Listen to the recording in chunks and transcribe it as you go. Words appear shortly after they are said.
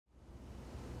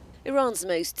Iran's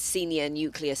most senior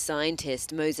nuclear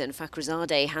scientist, Mohsen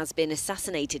Fakhrizade, has been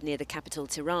assassinated near the capital,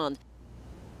 Tehran.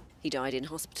 He died in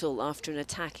hospital after an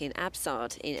attack in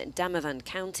Absard in Damavand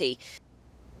County.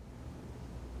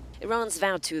 Iran's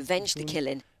vowed to avenge the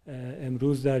killing.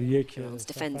 Iran's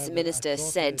defense minister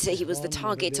said he was the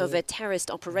target of a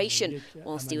terrorist operation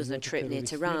whilst he was on a trip near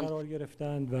Tehran.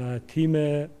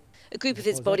 A group of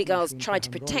his bodyguards tried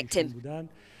to protect him,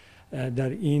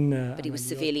 but he was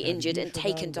severely injured and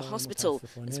taken to hospital,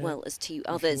 as well as two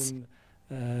others.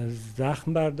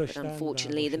 But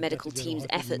unfortunately, the medical team's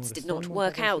efforts did not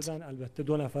work out, and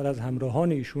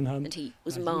he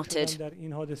was martyred.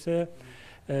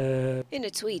 In a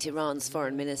tweet, Iran's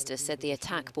foreign minister said the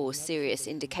attack bore serious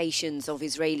indications of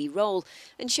Israeli role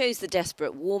and shows the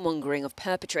desperate warmongering of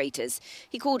perpetrators.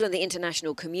 He called on the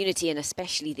international community, and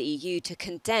especially the EU, to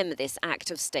condemn this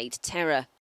act of state terror.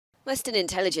 Western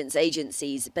intelligence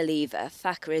agencies believe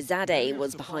Fakhrizade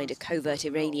was behind a covert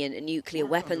Iranian nuclear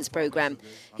weapons program.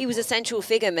 He was a central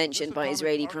figure mentioned by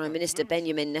Israeli Prime Minister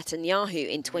Benjamin Netanyahu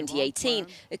in 2018,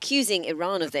 accusing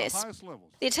Iran of this.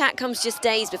 The attack comes just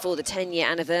days before the 10-year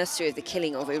anniversary of the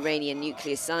killing of Iranian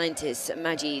nuclear scientist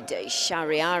Majid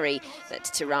Shahriari, that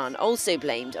Tehran also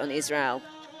blamed on Israel.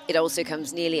 It also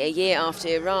comes nearly a year after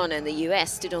Iran and the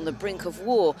US stood on the brink of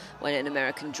war when an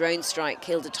American drone strike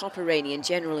killed a top Iranian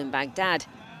general in Baghdad.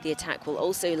 The attack will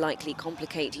also likely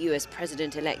complicate US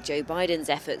President-elect Joe Biden's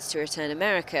efforts to return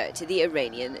America to the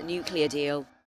Iranian nuclear deal.